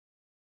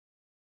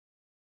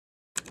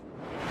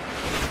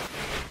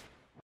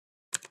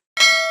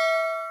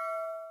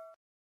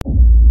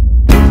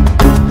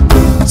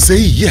Say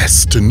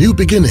yes to new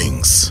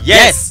beginnings.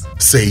 Yes.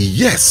 Say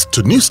yes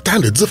to new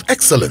standards of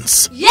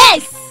excellence.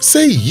 Yes.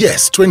 Say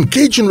yes to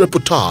engaging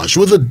reportage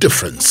with a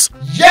difference.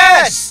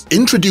 Yes.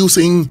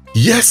 Introducing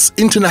Yes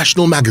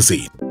International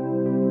Magazine.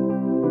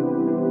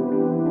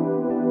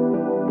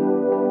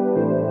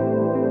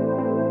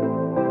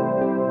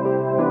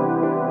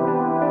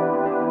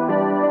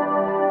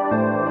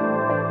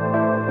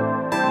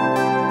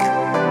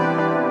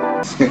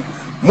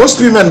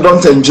 Most women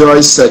don't enjoy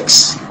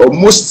sex, or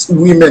most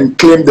women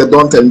claim they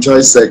don't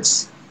enjoy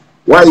sex.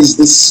 Why is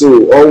this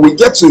so? Or we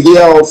get to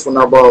hear often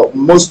about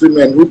most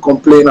women who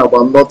complain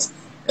about not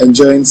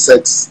enjoying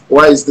sex.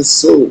 Why is this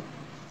so?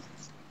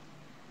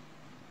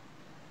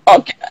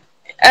 Okay.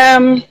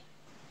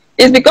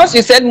 It's because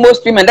you said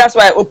most women, that's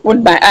why I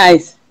opened my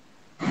eyes.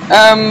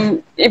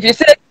 If you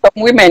say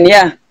some women,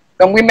 yeah,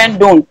 some women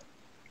don't.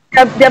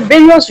 There are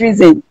various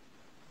reasons.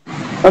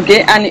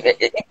 Okay, and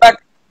in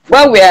fact,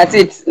 while we're at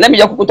it, let me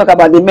just talk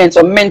about the men.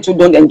 Some men too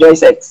don't enjoy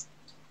sex.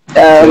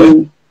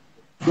 But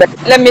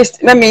let me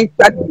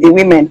start with the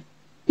women.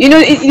 You know,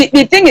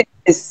 the thing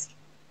is,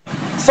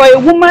 for a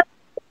woman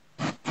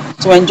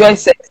to enjoy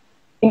sex,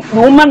 the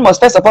woman must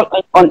first of all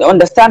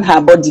understand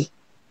her body.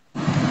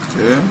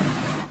 Okay.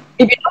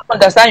 If you don't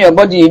understand your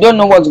body, you don't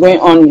know what's going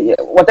on.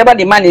 Whatever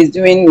the man is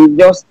doing is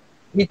just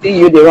hitting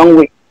you the wrong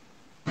way.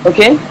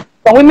 Okay?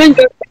 For women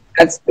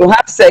just to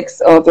have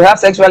sex or to have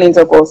sexual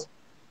intercourse,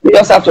 you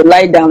just have to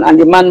lie down and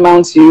the man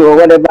mounts you or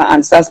whatever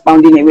and starts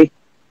pounding away.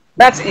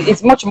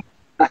 It's much more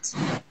than that.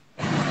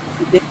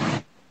 Okay?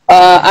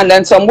 And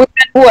then some women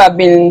who have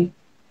been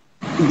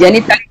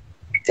genitally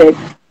mutilated,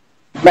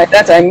 by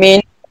that I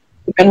mean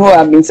women who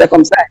have been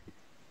circumcised,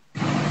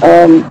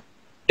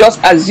 just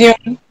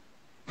assume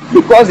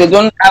because they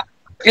don't have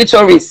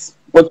clitoris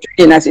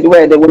protruding, as it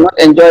were, they will not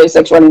enjoy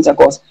sexual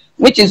intercourse,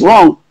 which is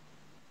wrong.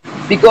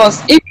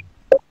 Because if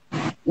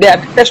they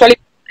are sexually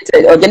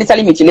mutilated or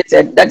genitally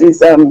mutilated, that is,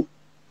 they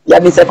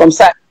have been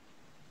circumcised,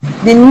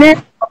 the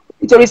nerves of the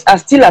clitoris are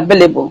still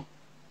available.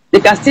 They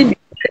can still be,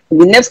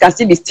 the nerves can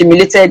still be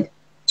stimulated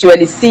to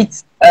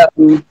elicit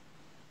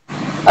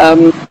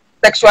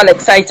sexual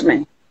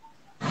excitement.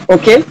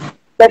 Okay?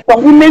 But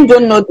some women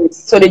don't know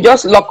this, so they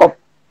just lock up.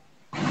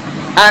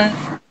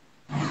 And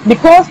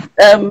because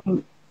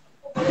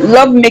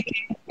love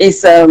making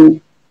is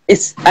an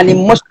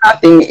emotional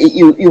thing,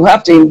 you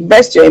have to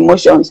invest your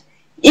emotions.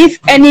 If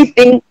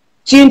anything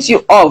tunes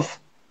you off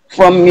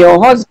from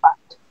your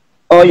husband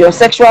or your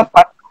sexual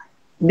partner,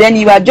 then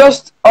you are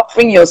just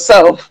offering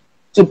yourself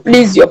to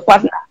please your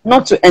partner,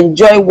 not to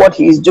enjoy what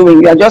he is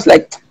doing. You are just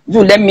like,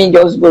 do let me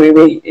just go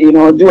away, you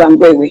know, do and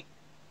go away.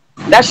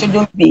 That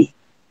shouldn't be.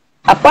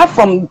 Apart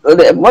from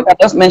what I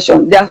just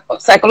mentioned, there are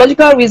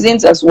psychological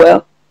reasons as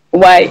well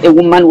why a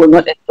woman will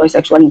not enjoy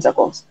sexual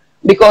intercourse.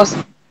 Because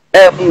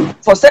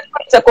for sexual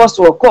intercourse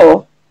to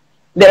occur,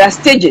 there are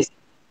stages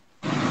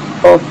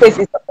or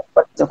phases of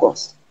sexual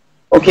intercourse.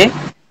 Okay?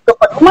 So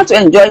for a woman to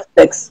enjoy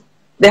sex,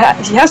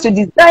 she has to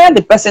desire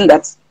the person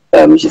that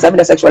she's having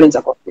a sexual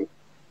intercourse with.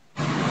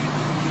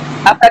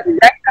 After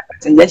desiring that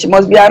person, then she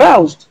must be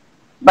aroused.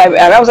 By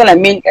arousal, I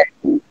mean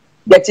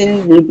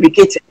getting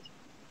lubricated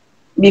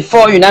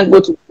before you now go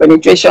to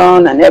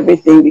penetration and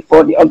everything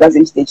before the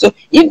orgasm stage. So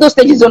if those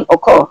stages don't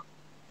occur,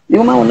 the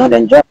woman will not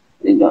enjoy,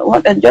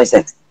 won't enjoy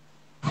sex.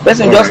 The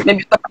person will just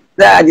maybe talk,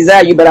 I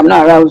desire you, but I'm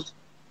not aroused.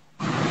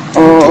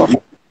 Or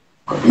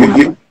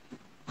you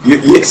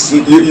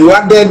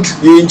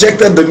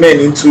injected the men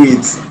into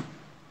it.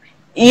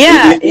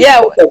 Yeah,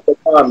 yeah.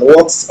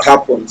 What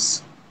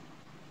happens?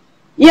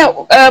 Yeah,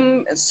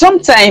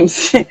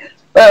 sometimes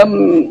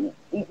when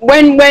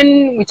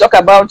we talk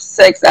about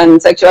sex and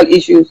sexual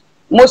issues,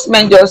 most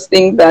men just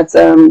think that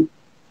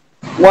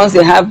once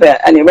they have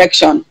an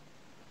erection,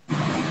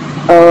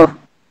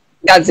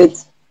 that's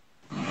it.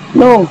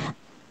 No,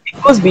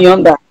 it goes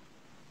beyond that.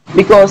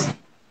 Because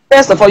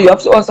first of all, you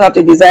also have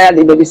to desire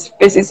the baby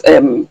spaces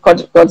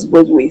cuts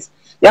both ways.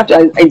 You have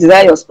to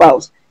desire your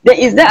spouse. There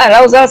is the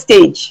arousal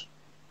stage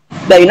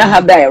that you now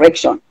have that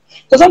erection.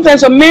 So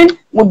sometimes some men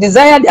will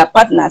desire their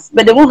partners,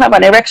 but they won't have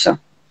an erection.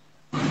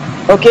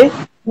 Okay?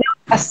 There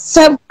are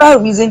several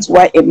reasons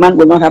why a man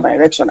will not have an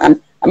erection,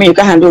 and I mean you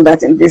can handle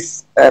that in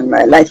this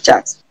live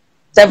chat.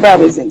 Several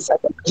reasons: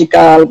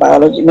 psychological,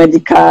 biology,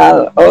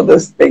 medical, all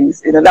those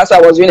things. You know, that's why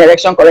I was doing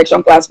erection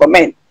correction class for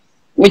men,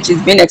 which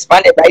is being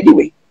expanded by the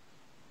way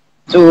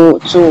to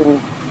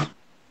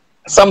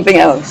something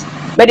else.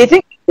 But the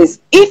thing is,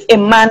 if a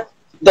man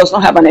does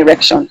not have an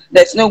erection,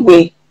 there's no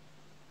way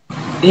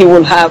he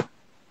will have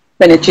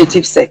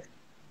penetrative sex.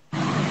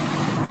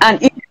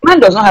 And if a man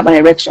does not have an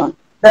erection,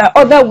 there are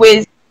other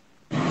ways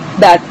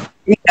that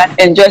he can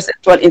enjoy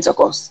sexual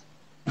intercourse.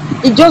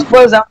 It just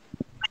boils down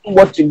to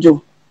what to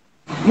do.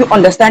 You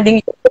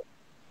understanding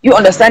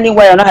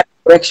why you're not having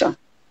an erection.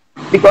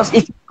 Because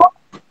if you don't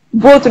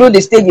go through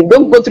the stage, you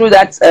don't go through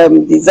that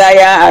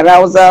desire,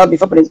 arousal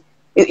before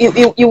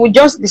you will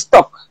just be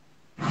stuck.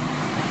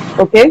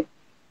 Okay?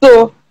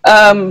 So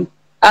and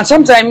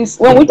sometimes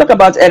when we talk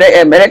about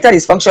erectile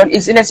dysfunction,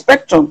 it's in a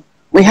spectrum.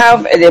 We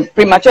have the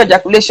premature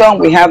ejaculation,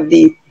 we have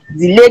the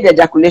delayed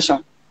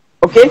ejaculation.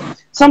 Okay,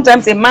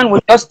 sometimes a man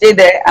will just stay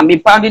there and be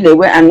pounding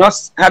away and not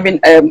having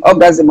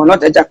orgasm or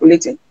not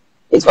ejaculating.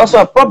 It's also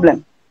a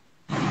problem.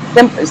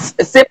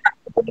 Same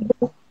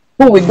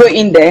who will go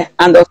in there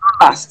and does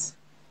not last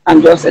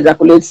and just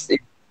ejaculates a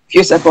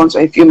few seconds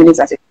or a few minutes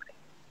at a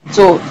time.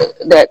 So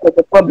there's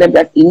a problem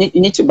that you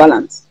need to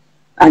balance.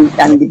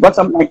 And the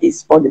bottom line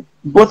is for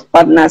both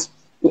partners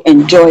to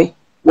enjoy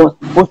what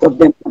both of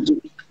them are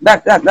doing.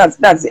 That's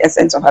the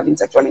essence of having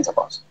sexual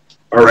intercourse.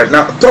 All right.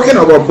 Now, talking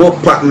about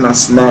both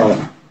partners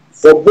now,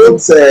 for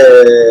both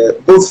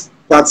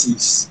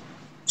parties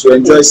to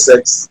enjoy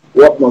sex,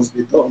 what must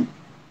be done?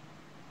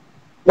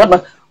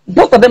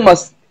 Both of them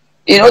must,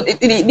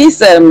 these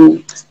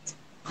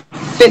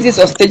phases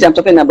or stage I'm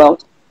talking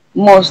about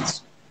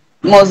must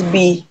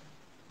be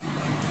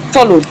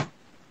followed.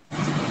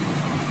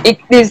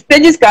 The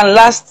stages can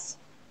last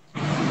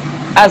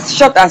as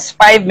short as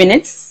 5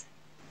 minutes,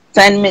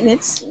 10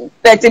 minutes,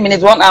 30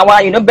 minutes, 1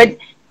 hour, but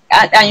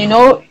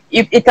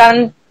if it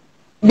can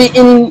be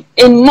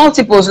in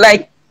multiples,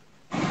 like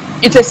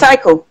it's a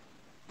cycle,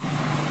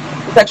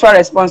 sexual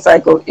response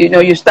cycle.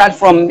 You start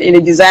from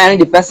desiring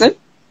the person,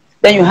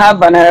 then you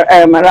have an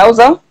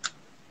arousal,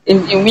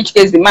 in which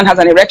case the man has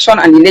an erection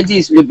and the lady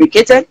is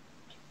lubricated.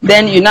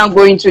 Then you now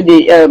go into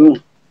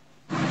the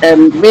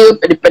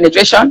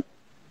penetration.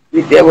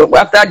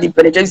 After the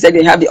penetration,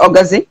 you have the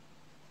orgasm,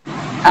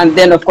 and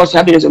then of course you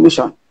have the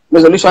resolution.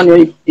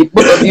 If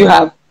both of you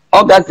have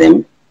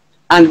orgasm,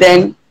 and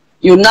then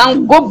you now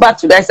go back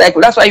to that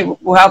cycle. That's why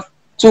you have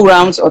 2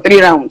 rounds or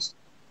 3 rounds.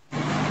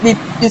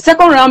 The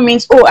second round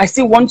means, oh, I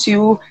still want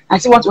you. I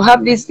still want to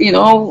have this, this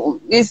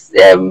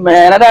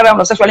another round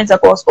of sexual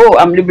intercourse. Oh,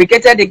 I'm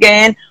lubricated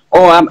again,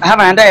 or I have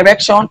another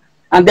erection,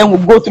 and then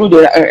we'll go through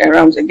the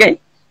rounds again.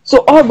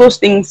 So all those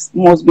things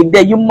must be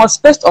there. You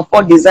must first of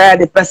all desire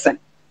the person.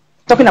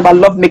 Talking about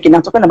love making,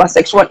 I'm talking about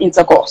sexual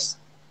intercourse.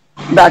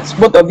 That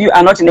both of you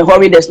are not in a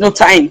hurry. There's no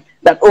time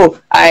that, oh,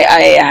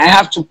 I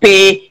have to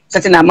pay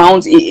certain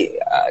amount,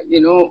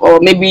 or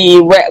maybe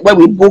where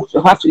we booked,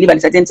 we have to leave at a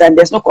certain time.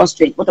 There's no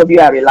constraint. Both of you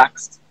are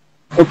relaxed.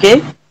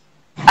 Okay?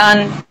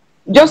 And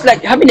just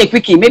like having a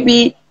quickie,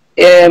 maybe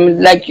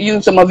like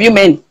some of you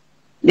men,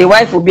 the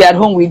wife will be at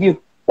home with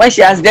you. When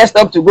she has dressed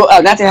up to go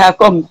out, that's her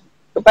come.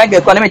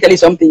 Let me tell you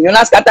something. You're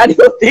not scattered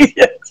the whole thing.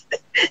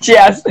 She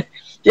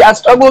has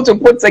struggled to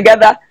put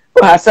together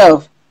for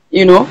herself,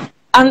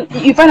 and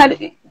you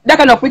find that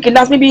kind of quickie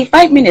lasts maybe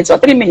 5 minutes or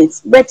 3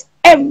 minutes, but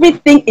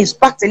everything is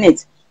packed in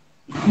it.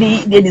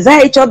 They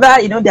desire each other,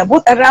 they're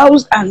both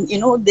aroused, and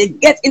they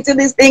get into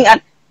this thing,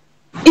 and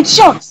it's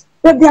short,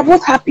 but they're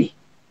both happy.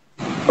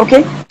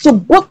 Okay, so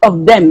both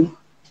of them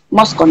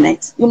must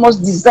connect. You must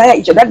desire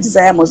each other. That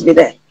desire must be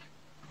there.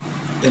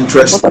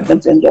 Interesting. Both of them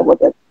to enjoy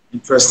whatever.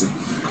 Interesting.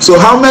 So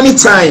how many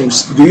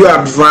times do you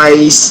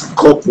advise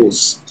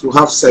couples to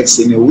have sex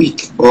in a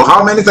week? Or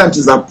how many times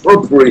is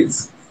appropriate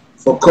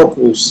for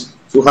couples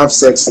to have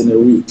sex in a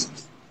week?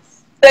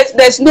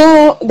 There's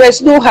no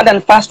hard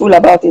and fast rule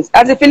about it.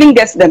 As the feeling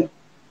gets them.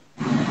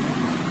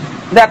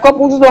 There are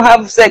couples who don't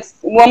have sex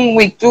 1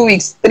 week, 2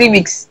 weeks, 3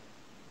 weeks.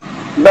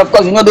 But of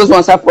course, those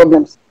ones have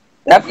problems.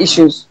 They have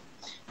issues.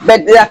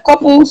 But there are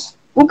couples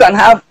who can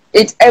have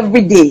it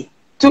every day,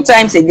 2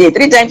 times a day,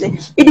 3 times a day.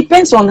 It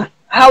depends on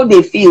how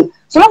they feel.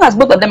 So long as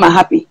both of them are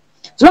happy.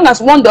 So long as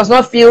one does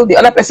not feel the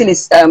other person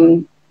is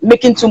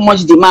making too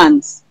much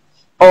demands,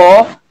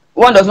 or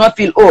one does not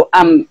feel, oh,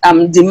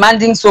 I'm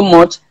demanding so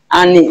much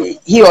and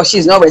he or she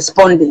is not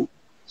responding.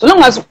 So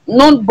long as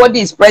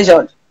nobody is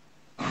pressured,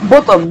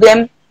 both of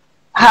them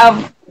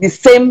have the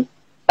same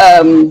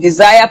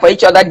desire for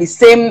each other, the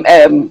same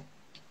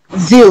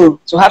zeal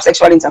to have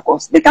sexual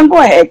intercourse, they can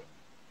go ahead.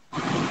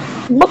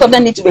 Both of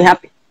them need to be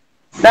happy.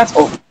 That's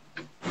all.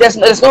 There's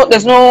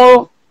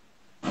no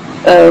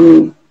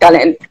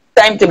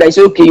timetable. It's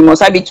okay, you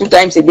must have it 2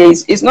 times a day.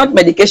 It's not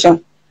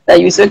medication that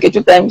you say, okay,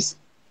 2 times,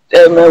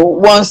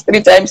 once,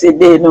 3 times a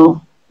day.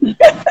 No.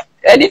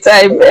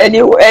 Anytime,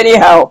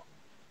 anyhow.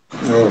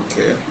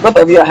 Okay. Both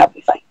of you are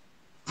happy, fine.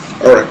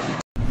 All right.